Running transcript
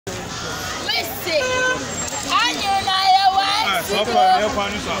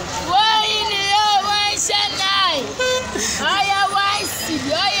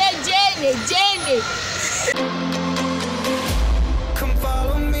Come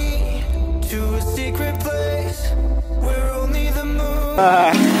follow me to a secret place where only the moon.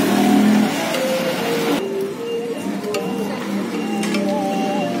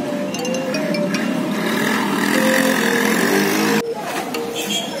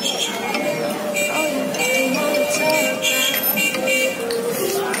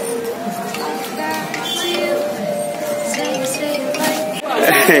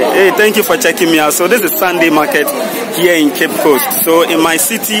 Hey, thank you for checking me out. So this is Sunday market here in Cape Coast. So in my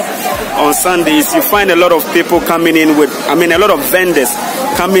city on Sundays, you find a lot of people coming in with, a lot of vendors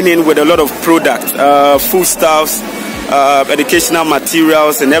coming in with a lot of products, foodstuffs, educational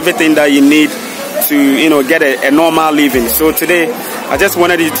materials, and everything that you need to, get a normal living. So today, I just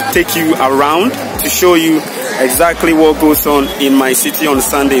wanted to take you around to show you exactly what goes on in my city on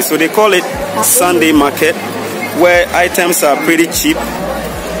Sunday. So they call it Sunday market, where items are pretty cheap.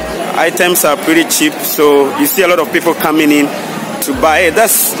 So you see a lot of people coming in to buy. Hey,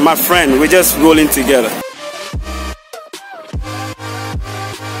 that's my friend. We're just rolling together.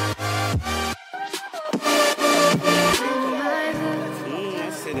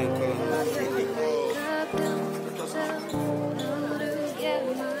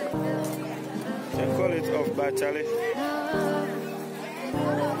 Call it off by Charlie.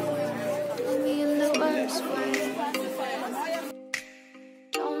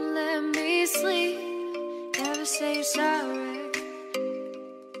 Say sorry.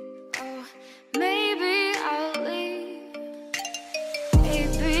 Oh, maybe I'll leave,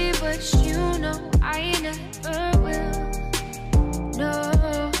 baby, but you know I never will. No,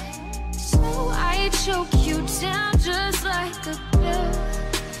 so I choke you down just like a pill.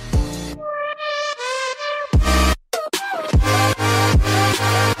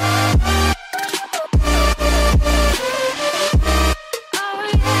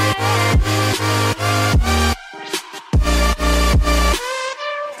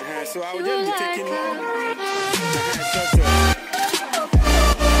 So I will just be taking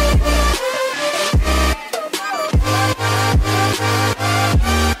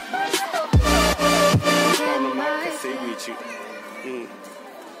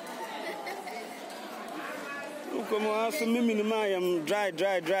I am dry.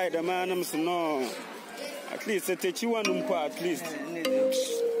 The man I'm so no. At least I take you one at least.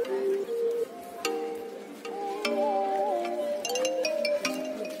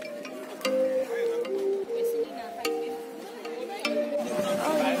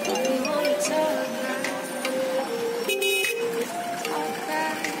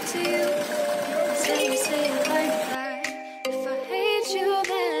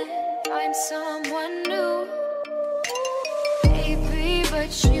 Someone new, baby,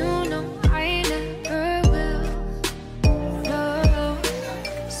 but you know I never will. No,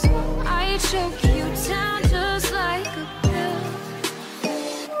 so I choke you down just like a pill.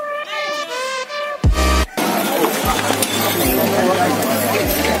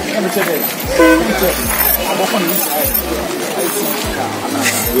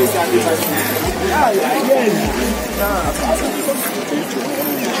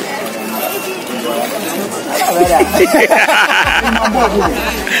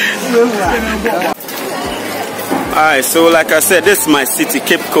 Alright, so like I said, this is my city,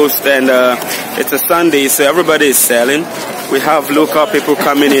 Cape Coast, and it's a Sunday, so everybody is selling. We have local people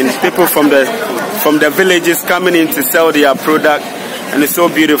coming in, people from the villages coming in to sell their product, and it's so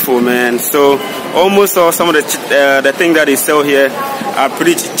beautiful, man. So almost all some of the things that they sell here are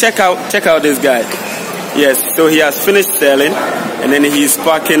pretty. Check out this guy. Yes, so he has finished selling, and then he's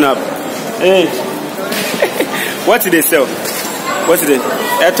packing up. Hey, what did they sell? What's it?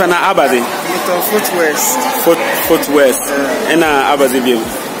 Etwana Abazi. Footwear. And Abazi view.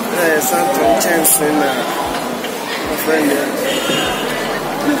 Something chance in a friend.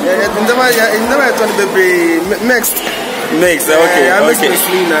 Never Mixed, okay.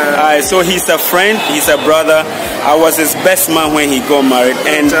 Alright, so he's a friend, he's a brother. I was his best man when he got married,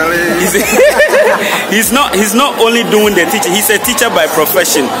 and he's not only doing the teaching, he's a teacher by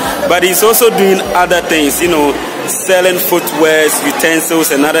profession, but he's also doing other things, selling footwears,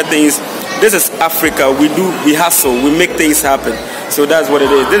 utensils and other things. This is Africa. We hustle, we make things happen. So that's what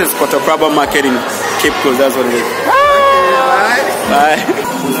it is. This is Kotopraba Market in Cape Coast. That's what it is. Bye.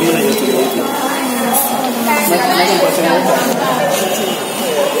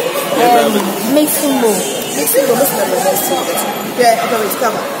 Mixing bowl.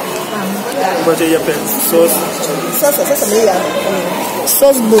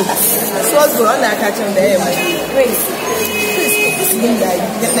 Sauce bowl.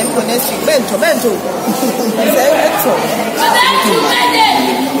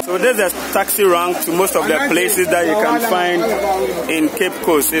 So there's a taxi rank to most of the places that you can find in Cape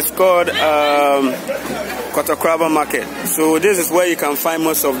Coast. It's called Kotokraba Market. So this is where you can find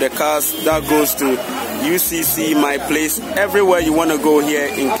most of the cars that goes to UCC, my place, everywhere you want to go here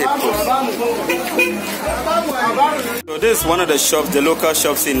in Cape Coast. So this is one of the shops, the local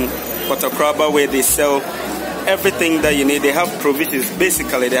shops in Kotokraba, where they sell everything that you need. They have provisions.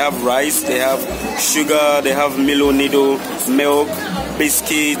 Basically, they have rice, they have sugar, they have Milo Nido, milk,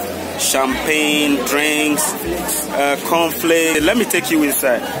 biscuit, champagne, drinks, cornflakes. Let me take you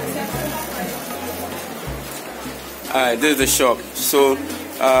inside. Alright, this is the shop. So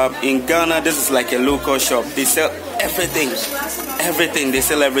in Ghana, this is like a local shop. They sell everything. They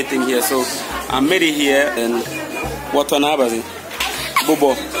sell everything here. So I made it here. And what on about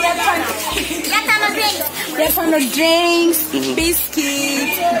Bobo? There's on the drinks,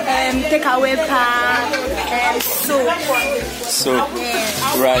 biscuits, takeaway pack, soap,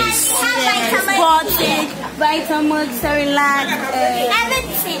 rice, vitamins, Cerelac,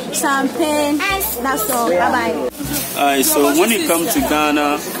 champagne. That's all. Bye-bye. Alright, so when you come to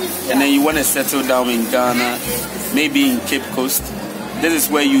Ghana and then you want to settle down in Ghana, maybe in Cape Coast, this is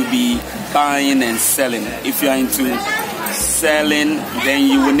where you'll be buying and selling. If you are into selling, then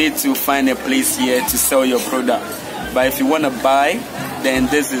you will need to find a place here to sell your product. But if you want to buy, then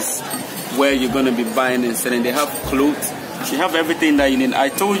this is where you're going to be buying and selling. They have clothes. They have everything that you need. I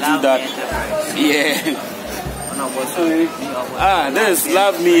told you that. Yeah. This is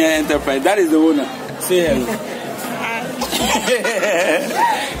Love Me Enterprise. That is the owner. Say hello.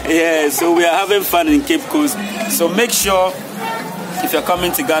 Yeah, so we are having fun in Cape Coast. So make sure if you're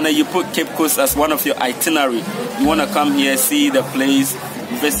coming to Ghana, you put Cape Coast as one of your itinerary. You want to come here, see the place,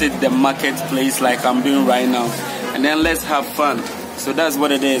 visit the marketplace like I'm doing right now, and then let's have fun. So that's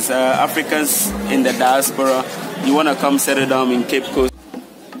what it is. Africans in the diaspora, you want to come settle down in Cape Coast.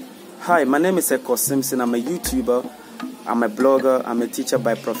 Hi, my name is Eko Simpson. I'm a YouTuber, I'm a blogger, I'm a teacher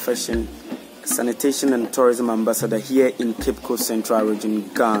by profession, sanitation and tourism ambassador here in Cape Coast Central Region,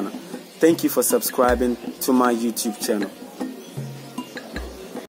 Ghana. Thank you for subscribing to my YouTube channel.